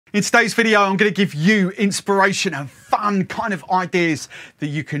In today's video, I'm going to give you inspiration and fun kind of ideas that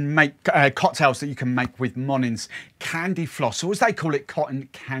you can make, cocktails that you can make with Monin's Candy Floss, or as they call it, cotton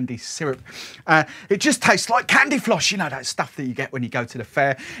candy syrup. It just tastes like candy floss, you know, that stuff that you get when you go to the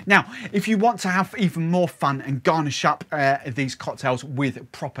fair. Now, if you want to have even more fun and garnish up these cocktails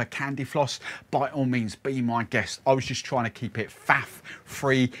with proper candy floss, by all means, be my guest. I was just trying to keep it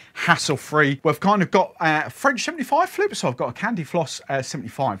faff-free, hassle-free. We've kind of got French 75 flip, so I've got a Candy Floss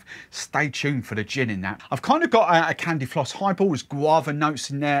 75. Stay tuned for the gin in that. I've kind of got a Candy Floss Highball with guava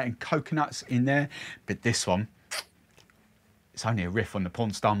notes in there and coconuts in there, but this one, it's only a riff on the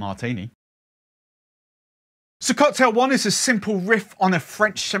Pornstar Martini. So cocktail one is a simple riff on a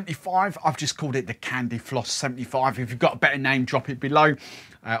French 75. I've just called it the Candy Floss 75. If you've got a better name, drop it below.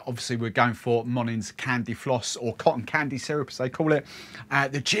 Obviously, we're going for Monin's Candy Floss, or cotton candy syrup, as they call it.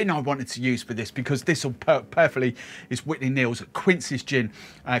 The gin I wanted to use for this, because this will perfectly, is Whitley Neill's Quince's gin.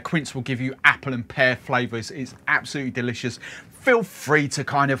 Quince will give you apple and pear flavours. It's absolutely delicious. Feel free to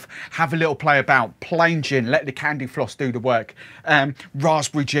kind of have a little play about. Plain gin, let the Candy Floss do the work.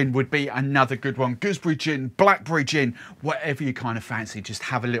 Raspberry gin would be another good one. Gooseberry gin, blackberry gin, whatever you kind of fancy, just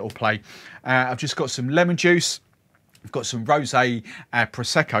have a little play. I've just got some lemon juice. I've got some Rosé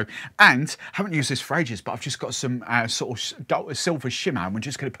Prosecco, and I haven't used this for ages, but I've just got some sort of silver shimmer, and we're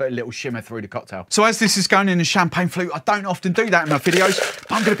just going to put a little shimmer through the cocktail. So as this is going in a champagne flute, I don't often do that in my videos,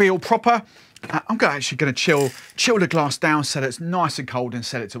 but I'm going to be all proper. I'm actually going to chill the glass down so that it's nice and cold and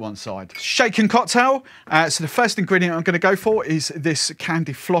set it to one side. Shaken cocktail. So the first ingredient I'm going to go for is this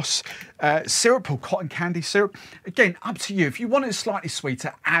Candy Floss syrup, or cotton candy syrup. Again, up to you. If you want it slightly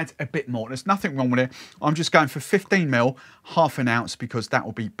sweeter, add a bit more. There's nothing wrong with it. I'm just going for 15 ml, half an ounce, because that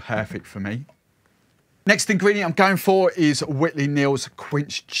will be perfect for me. Next ingredient I'm going for is Whitley Neill's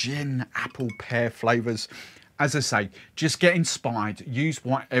Quince Gin, apple pear flavours. As I say, just get inspired, use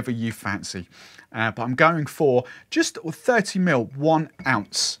whatever you fancy. But I'm going for just 30 ml, 1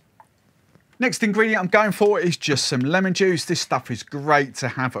 ounce. Next ingredient I'm going for is just some lemon juice. This stuff is great to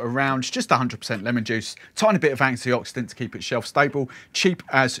have around, just 100% lemon juice. Tiny bit of antioxidant to keep it shelf stable, cheap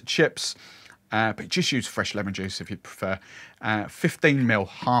as chips. But just use fresh lemon juice if you prefer. 15 ml,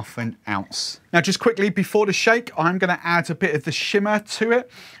 half an ounce. Now, just quickly before the shake, I'm going to add a bit of the shimmer to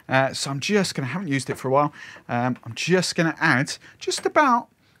it. So I'm just going to, haven't used it for a while. I'm just going to add just about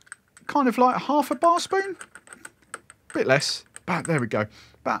kind of like half a bar spoon, a bit less, but there we go.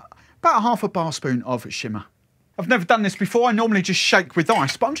 About half a bar spoon of shimmer. I've never done this before. I normally just shake with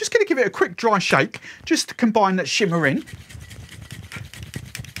ice, but I'm just going to give it a quick dry shake just to combine that shimmer in.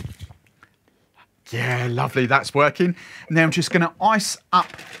 Yeah, lovely, that's working. And then I'm just going to ice up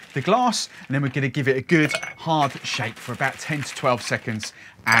the glass, and then we're going to give it a good hard shake for about 10 to 12 seconds,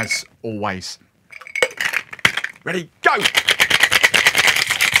 as always. Ready, go!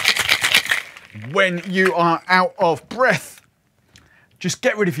 When you are out of breath, just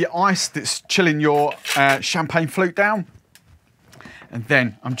get rid of your ice that's chilling your champagne flute down. And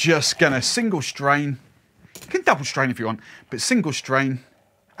then I'm just going to single strain. You can double strain if you want, but single strain.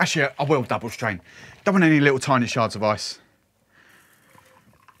 Actually, I will double strain. Don't want any little tiny shards of ice.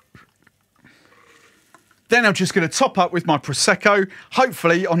 Then I'm just going to top up with my Prosecco.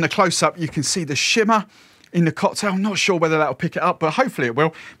 Hopefully, on the close-up, you can see the shimmer in the cocktail. I'm not sure whether that'll pick it up, but hopefully it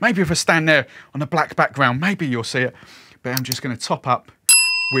will. Maybe if I stand there on a black background, maybe you'll see it. But I'm just going to top up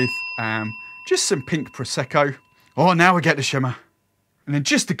with just some pink Prosecco. Oh, now we get the shimmer. And then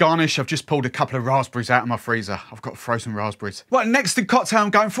just to garnish, I've just pulled a couple of raspberries out of my freezer. I've got frozen raspberries. Right, next the cocktail I'm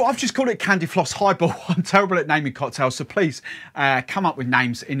going for, I've just called it Candy Floss Highball. I'm terrible at naming cocktails, so please come up with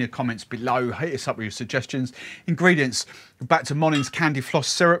names in the comments below. Hit us up with your suggestions. Ingredients, back to Monin's Candy Floss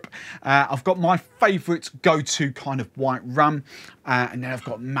syrup. I've got my favourite go-to kind of white rum. And then I've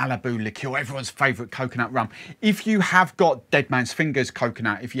got Malibu liqueur, everyone's favourite coconut rum. If you have got Dead Man's Fingers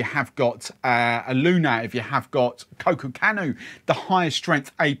coconut, if you have got a Luna, if you have got Coco Canu, the highest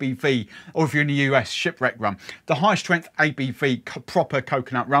strength ABV, or if you're in the US, Shipwreck rum, the highest strength ABV proper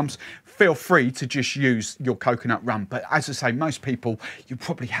coconut rums, feel free to just use your coconut rum. But as I say, most people, you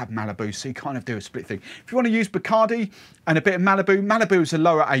probably have Malibu, so you kind of do a split thing. If you want to use Bacardi and a bit of Malibu, Malibu is a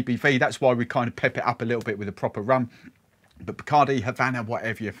lower ABV, that's why we kind of pep it up a little bit with a proper rum. But Bacardi, Havana,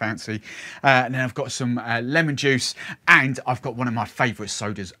 whatever you fancy. And then I've got some lemon juice, and I've got one of my favourite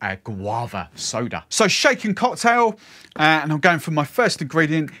sodas, Guava soda. So shaken cocktail, and I'm going for my first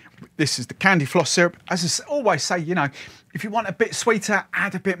ingredient. This is the Candy Floss syrup. As I always say, you know, if you want a bit sweeter,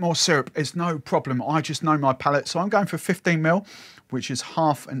 add a bit more syrup. It's no problem. I just know my palate. So I'm going for 15 ml, which is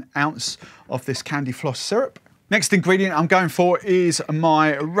half an ounce of this Candy Floss syrup. Next ingredient I'm going for is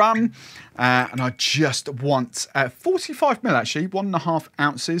my rum, and I just want 45 ml actually, 1.5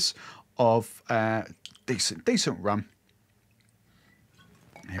 ounces of decent rum.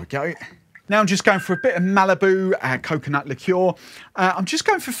 Here we go. Now I'm just going for a bit of Malibu coconut liqueur. I'm just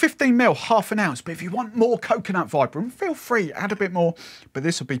going for 15 ml, half an ounce. But if you want more coconut vibrant, feel free, add a bit more. But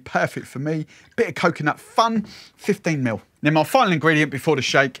this will be perfect for me. Bit of coconut fun, 15 ml. Now my final ingredient before the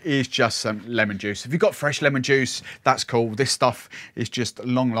shake is just some lemon juice. If you've got fresh lemon juice, that's cool. This stuff is just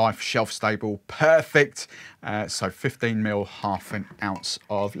long life, shelf stable, perfect. So 15 ml, half an ounce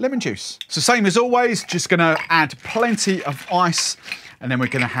of lemon juice. So same as always, just gonna add plenty of ice, and then we're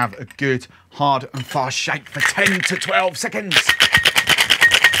gonna have a good hard and fast shake for 10 to 12 seconds.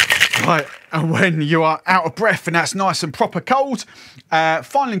 Right, and when you are out of breath and that's nice and proper cold,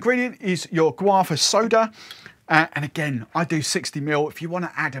 final ingredient is your guava soda. And again, I do 60 ml. If you want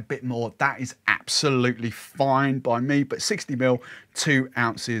to add a bit more, that is absolutely fine by me, but 60 ml, 2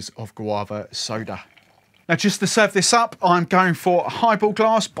 ounces of guava soda. Now, just to serve this up, I'm going for a highball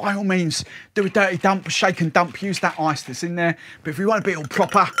glass. By all means, do a dirty dump, shake and dump, use that ice that's in there. But if you want to be all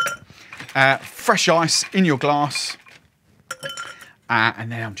proper, fresh ice in your glass.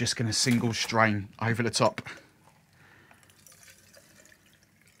 And then I'm just going to single strain over the top.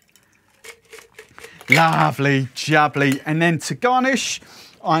 Lovely, jubbly. And then to garnish,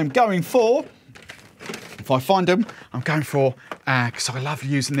 I'm going for, if I find them, I'm going for, because I love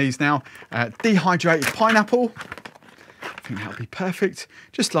using these now, dehydrated pineapple. I think that'll be perfect.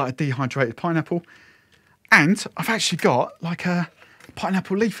 Just like a dehydrated pineapple. And I've actually got like a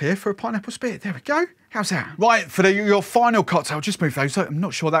pineapple leaf here for a pineapple spirit. There we go. How's that? Right, for your final cocktail, just move those. I'm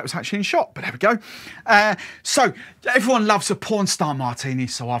not sure that was actually in shot, but there we go. So everyone loves a Pornstar Martini,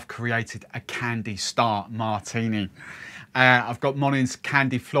 so I've created a Candy Star Martini. I've got Monin's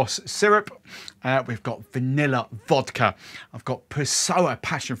Candy Floss Syrup. We've got Vanilla Vodka. I've got Passoa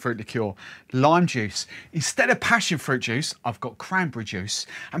passion fruit liqueur, lime juice. Instead of passion fruit juice, I've got cranberry juice.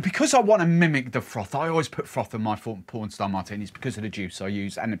 And because I want to mimic the froth, I always put froth in my Pornstar Martinis because of the juice I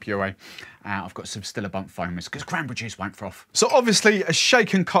use and the puree. I've got some still a bump foamers because cranberry juice won't froth. So obviously a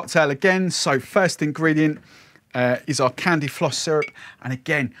shaken cocktail again. So first ingredient is our Candy Floss Syrup. And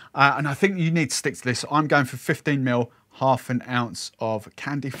again, and I think you need to stick to this, I'm going for 15 ml, half an ounce of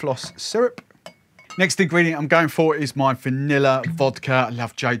Candy Floss Syrup. Next ingredient I'm going for is my Vanilla Vodka. I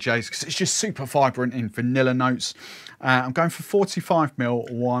love JJ's because it's just super vibrant in vanilla notes. I'm going for 45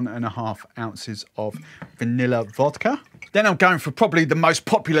 ml, 1.5 ounces of Vanilla Vodka. Then I'm going for probably the most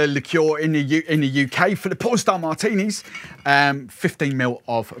popular liqueur in the UK for the Pornstar Martinis. 15 ml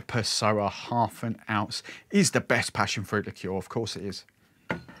of Passoa, half an ounce, is the best passion fruit liqueur, of course it is.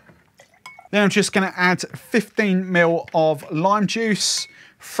 Then I'm just going to add 15 ml of lime juice,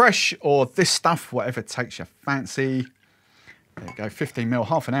 fresh or this stuff, whatever takes your fancy. There you go, 15 ml,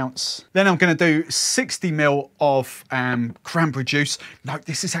 half an ounce. Then I'm going to do 60 ml of cranberry juice. No,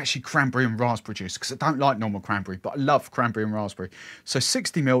 this is actually cranberry and raspberry juice because I don't like normal cranberry, but I love cranberry and raspberry. So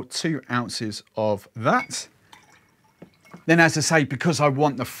 60 ml, 2 ounces of that. Then, as I say, because I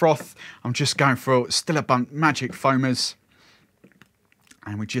want the froth, I'm just going for Still a Bunch Magic Foamers.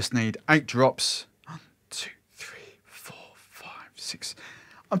 And we just need 8 drops. 1, 2, 3, 4, 5, 6.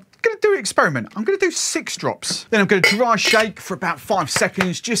 I'm going to do an experiment. I'm going to do 6 drops. Then I'm going to dry shake for about 5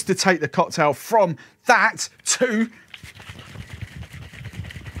 seconds just to take the cocktail from that to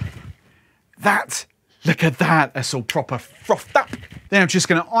that. Look at that. That's all proper frothed up. Then I'm just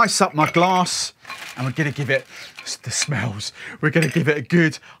going to ice up my glass and we're going to give it the smells. We're going to give it a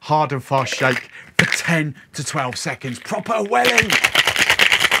good hard and fast shake for 10 to 12 seconds. Proper welly.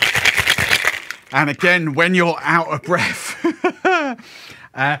 And again, when you're out of breath,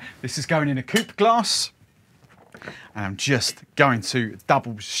 this is going in a coupe glass. And I'm just going to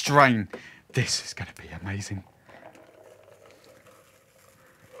double strain. This is going to be amazing.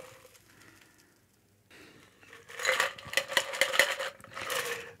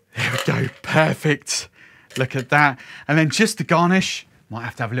 There we go, perfect. Look at that. And then just to garnish, might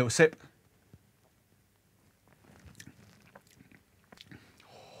have to have a little sip.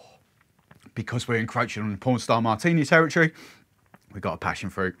 Because we're encroaching on the Pornstar Martini territory, we've got a passion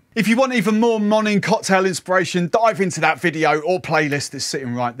fruit. If you want even more Monin cocktail inspiration, dive into that video or playlist that's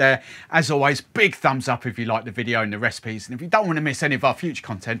sitting right there. As always, big thumbs up if you like the video and the recipes. And if you don't want to miss any of our future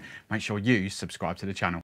content, make sure you subscribe to the channel.